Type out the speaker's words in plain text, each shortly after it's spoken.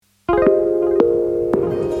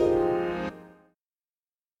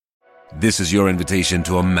This is your invitation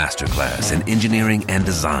to a masterclass in engineering and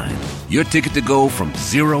design. Your ticket to go from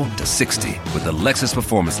 0 to 60 with the Lexus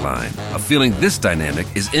Performance Line. A feeling this dynamic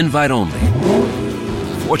is invite only.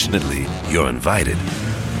 Fortunately, you're invited.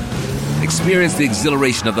 Experience the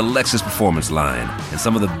exhilaration of the Lexus Performance Line and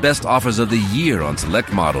some of the best offers of the year on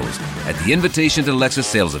select models at the Invitation to Lexus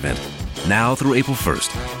sales event, now through April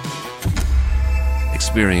 1st.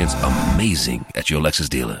 Experience amazing at your Lexus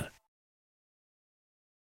dealer.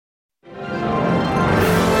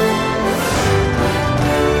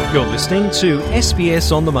 You're listening to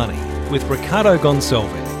SBS On The Money with Ricardo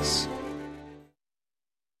Gonçalves.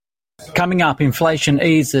 Coming up, inflation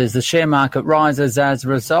eases, the share market rises as a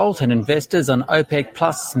result, and investors on OPEC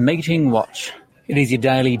Plus meeting watch. It is your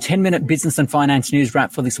daily 10-minute business and finance news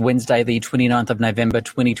wrap for this Wednesday, the 29th of November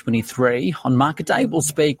 2023. On Market Day, we'll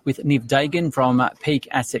speak with Niv Dagan from Peak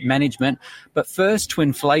Asset Management. But first to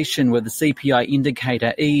inflation, where the CPI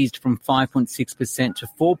Indicator eased from 5.6% to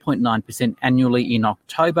 4.9% annually in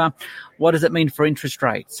October. What does it mean for interest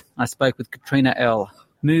rates? I spoke with Katrina Ell,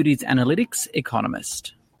 Moody's Analytics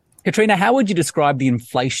economist. Katrina, how would you describe the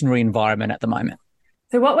inflationary environment at the moment?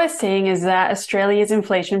 So what we're seeing is that Australia's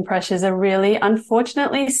inflation pressures are really,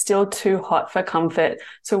 unfortunately, still too hot for comfort.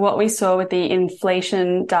 So what we saw with the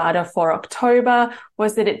inflation data for October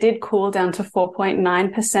was that it did cool down to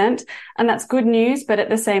 4.9%. And that's good news. But at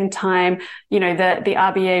the same time, the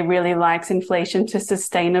RBA really likes inflation to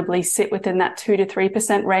sustainably sit within that 2 to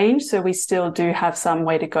 3% range. So we still do have some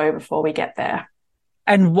way to go before we get there.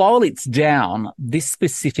 And while it's down, this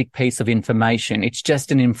specific piece of information, it's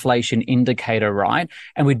just an inflation indicator, right?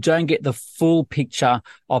 And we don't get the full picture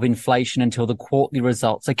of inflation until the quarterly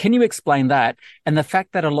results. So can you explain that? And the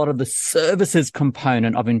fact that a lot of the services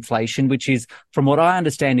component of inflation, which is, from what I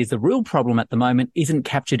understand, is the real problem at the moment, isn't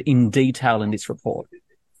captured in detail in this report.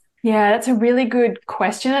 Yeah, that's a really good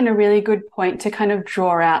question and a really good point to kind of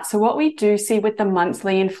draw out. So what we do see with the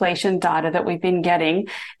monthly inflation data that we've been getting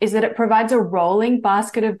is that it provides a rolling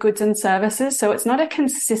basket of goods and services. So it's not a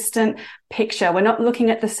consistent picture. We're not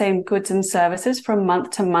looking at the same goods and services from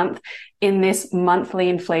month to month in this monthly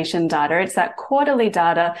inflation data. It's that quarterly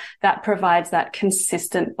data that provides that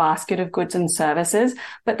consistent basket of goods and services.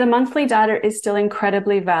 But the monthly data is still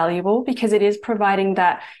incredibly valuable because it is providing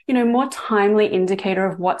that, more timely indicator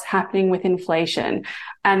of what's happening with inflation.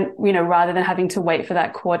 And, rather than having to wait for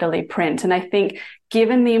that quarterly print. And I think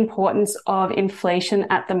given the importance of inflation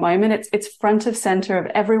at the moment, it's front of center of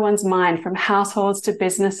everyone's mind, from households to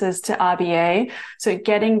businesses to RBA. So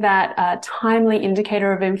getting that timely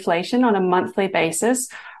indicator of inflation on a monthly basis,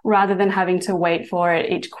 rather than having to wait for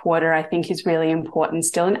it each quarter, I think is really important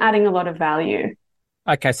still and adding a lot of value.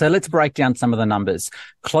 Okay, so let's break down some of the numbers.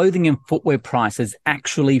 Clothing and footwear prices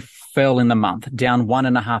actually fell in the month, down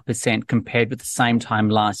 1.5% compared with the same time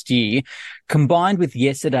last year. Combined with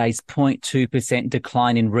yesterday's 0.2%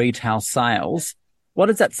 decline in retail sales, what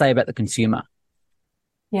does that say about the consumer?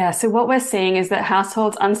 Yeah, so what we're seeing is that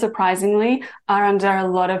households, unsurprisingly, are under a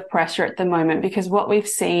lot of pressure at the moment, because what we've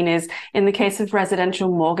seen is, in the case of residential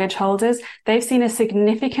mortgage holders, they've seen a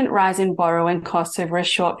significant rise in borrowing costs over a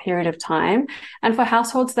short period of time. And for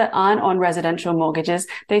households that aren't on residential mortgages,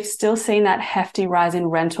 they've still seen that hefty rise in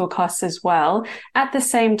rental costs as well, at the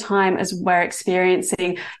same time as we're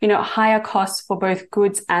experiencing, higher costs for both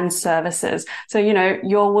goods and services. So,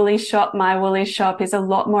 your Woolies shop, my Woolies shop is a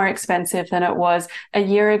lot more expensive than it was a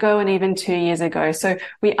year ago and even 2 years ago. So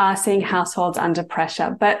we are seeing households under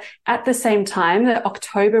pressure. But at the same time, the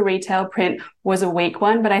October retail print was a weak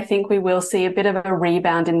one, but I think we will see a bit of a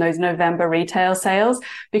rebound in those November retail sales,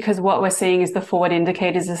 because what we're seeing is the forward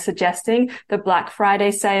indicators are suggesting the Black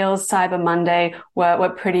Friday sales, Cyber Monday were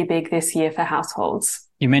pretty big this year for households.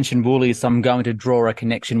 You mentioned Woolies, so I'm going to draw a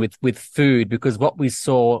connection with food, because what we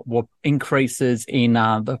saw were increases in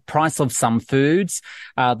the price of some foods,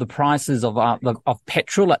 the prices of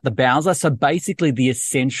petrol at the Bowser. So basically the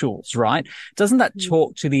essentials, right? Doesn't that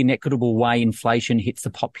talk to the inequitable way inflation hits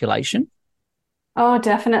the population? Oh,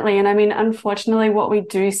 definitely. And I mean, unfortunately, what we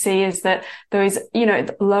do see is that those,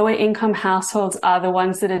 lower income households are the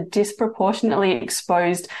ones that are disproportionately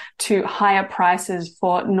exposed to higher prices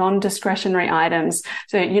for non-discretionary items.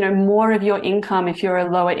 So, more of your income, if you're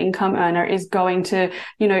a lower income earner, is going to,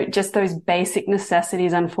 just those basic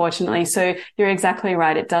necessities, unfortunately. So you're exactly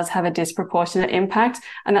right. It does have a disproportionate impact.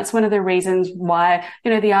 And that's one of the reasons why, the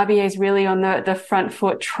RBA is really on the front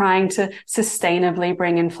foot trying to sustainably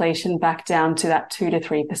bring inflation back down to that 2 to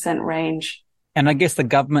 3% range. And I guess the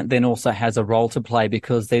government then also has a role to play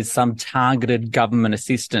because there's some targeted government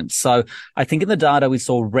assistance. So I think in the data we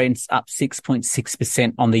saw rents up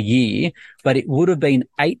 6.6% on the year, but it would have been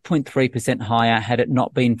 8.3% higher had it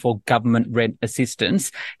not been for government rent assistance.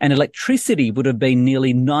 And electricity would have been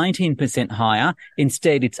nearly 19% higher.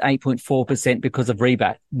 Instead, it's 8.4% because of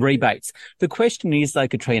rebates. The question is, though,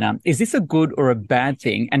 Katrina, is this a good or a bad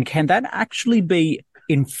thing? And can that actually be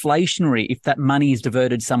inflationary if that money is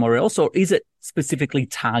diverted somewhere else, or is it specifically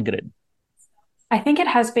targeted? I think it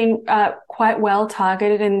has been quite well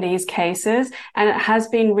targeted in these cases, and it has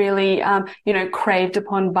been really, craved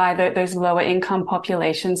upon by those lower income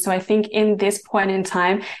populations. So I think in this point in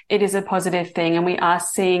time, it is a positive thing, and we are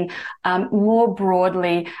seeing more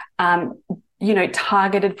broadly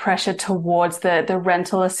targeted pressure towards the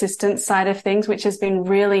rental assistance side of things, which has been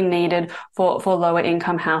really needed for lower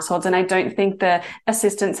income households. And I don't think the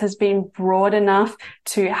assistance has been broad enough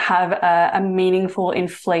to have a meaningful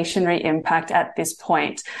inflationary impact at this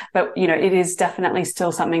point. But, it is definitely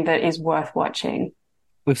still something that is worth watching.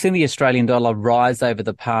 We've seen the Australian dollar rise over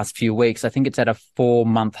the past few weeks. I think it's at a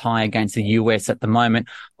 4-month high against the US at the moment.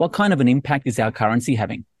 What kind of an impact is our currency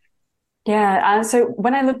having? Yeah. So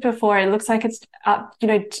when I looked before, it looks like it's up,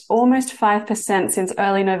 almost 5% since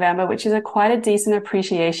early November, which is quite a decent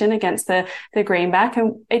appreciation against the greenback.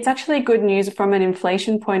 And it's actually good news from an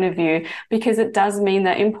inflation point of view, because it does mean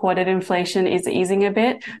that imported inflation is easing a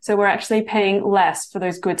bit. So we're actually paying less for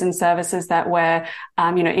those goods and services that we're,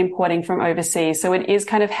 importing from overseas. So it is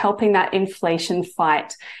kind of helping that inflation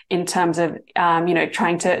fight in terms of,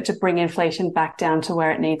 trying to bring inflation back down to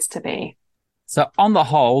where it needs to be. So on the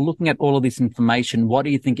whole, looking at all of this information, what do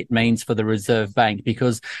you think it means for the Reserve Bank?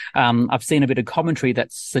 Because I've seen a bit of commentary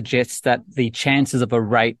that suggests that the chances of a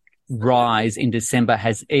rate rise in December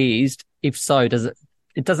has eased. If so,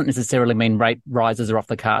 it doesn't necessarily mean rate rises are off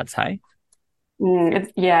the cards, hey?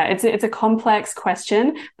 It's a complex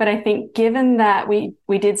question, but I think given that we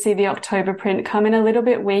did see the October print come in a little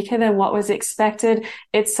bit weaker than what was expected,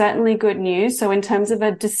 it's certainly good news. So in terms of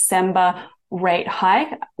a December rate hike,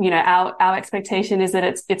 our expectation is that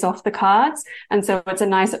it's off the cards. And so it's a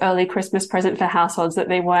nice early Christmas present for households that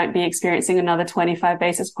they won't be experiencing another 25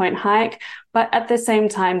 basis point hike. But at the same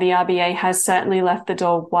time, the RBA has certainly left the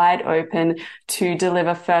door wide open to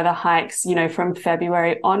deliver further hikes, from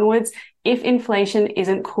February onwards, if inflation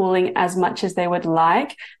isn't cooling as much as they would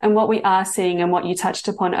like. And what we are seeing, and what you touched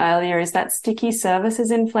upon earlier, is that sticky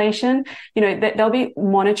services inflation. They'll be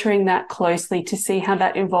monitoring that closely to see how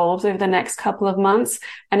that evolves over the next couple of months.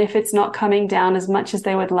 And if it's not coming down as much as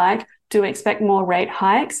they would like, do expect more rate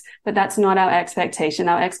hikes, but that's not our expectation.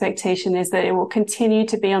 Our expectation is that it will continue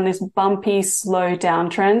to be on this bumpy, slow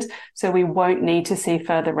downtrend, so we won't need to see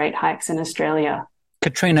further rate hikes in Australia.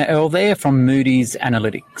 Katrina Ell there from Moody's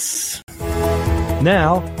Analytics.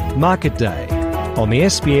 Now, Market Day on the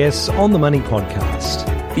SBS On the Money podcast.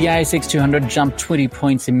 The ASX 200 jumped 20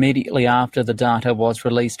 points immediately after the data was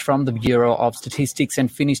released from the Bureau of Statistics and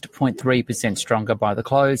finished 0.3% stronger by the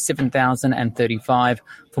close, 7,035.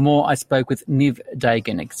 For more, I spoke with Niv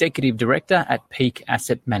Dagan, Executive Director at Peak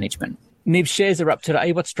Asset Management. Niv, shares are up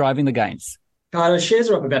today. What's driving the gains? Ricardo, shares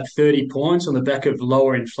are up about 30 points on the back of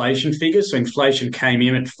lower inflation figures. So inflation came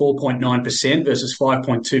in at 4.9% versus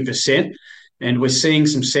 5.2%. And we're seeing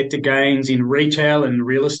some sector gains in retail and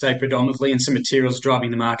real estate predominantly, and some materials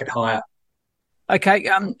driving the market higher. Okay,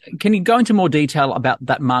 can you go into more detail about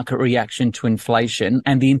that market reaction to inflation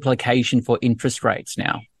and the implication for interest rates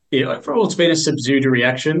now? Yeah, overall, it's been a subdued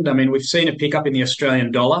reaction. I mean, we've seen a pickup in the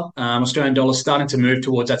Australian dollar. Australian dollar starting to move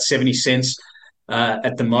towards that 70 cents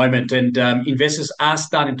at the moment, and investors are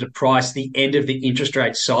starting to price the end of the interest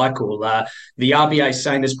rate cycle. The RBA is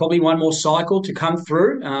saying there's probably one more cycle to come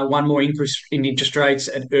through, one more increase in interest rates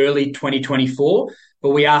at early 2024, but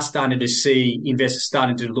we are starting to see investors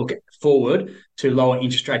starting to look forward to lower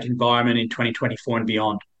interest rate environment in 2024 and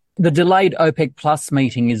beyond. The delayed OPEC Plus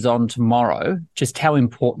meeting is on tomorrow. Just how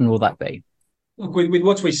important will that be? Look, with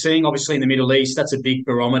what we're seeing, obviously, in the Middle East, that's a big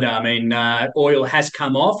barometer. I mean, oil has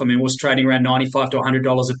come off. I mean, it was trading around $95 to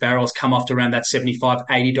 $100 a barrel. It's come off to around that $75,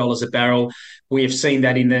 $80 a barrel. We have seen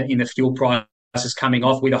that in the fuel prices coming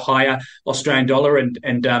off with a higher Australian dollar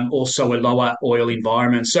and also a lower oil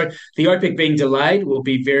environment. So the OPEC being delayed will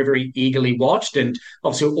be very, very eagerly watched. And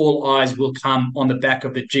obviously, all eyes will come on the back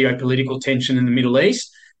of the geopolitical tension in the Middle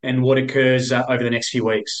East and what occurs over the next few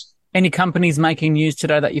weeks. Any companies making news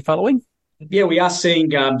today that you're following? Yeah, we are seeing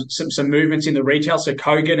some movements in the retail. So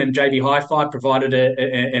Kogan and JB Hi-Fi provided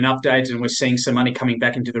an update, and we're seeing some money coming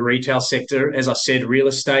back into the retail sector. As I said, real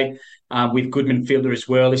estate with Goodman Fielder as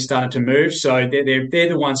well is starting to move. So they're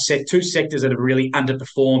the ones, two sectors that have really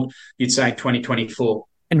underperformed, you'd say, 2024.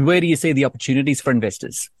 And where do you see the opportunities for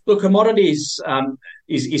investors? Look, commodities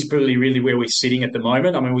is probably really where we're sitting at the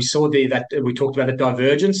moment. I mean, we saw that we talked about the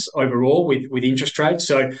divergence overall with interest rates.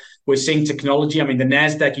 So we're seeing technology. I mean, the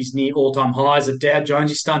NASDAQ is near all-time highs. The Dow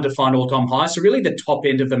Jones is starting to find all-time highs. So really the top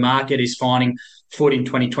end of the market is finding foot in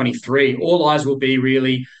 2023. All eyes will be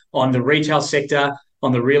really on the retail sector,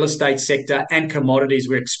 on the real estate sector, and commodities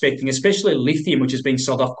we're expecting, especially lithium, which has been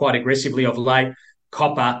sold off quite aggressively of late,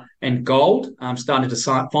 copper and gold, starting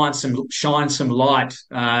to shine some light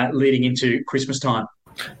leading into Christmas time.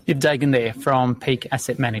 Niv Dagan there from Peak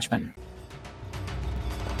Asset Management.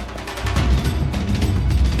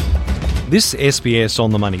 This SBS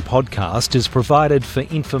On The Money podcast is provided for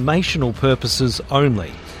informational purposes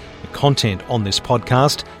only. The content on this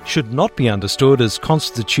podcast should not be understood as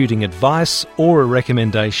constituting advice or a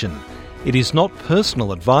recommendation. It is not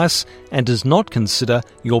personal advice and does not consider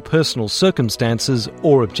your personal circumstances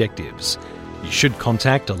or objectives. You should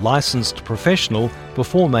contact a licensed professional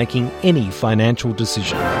before making any financial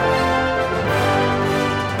decision.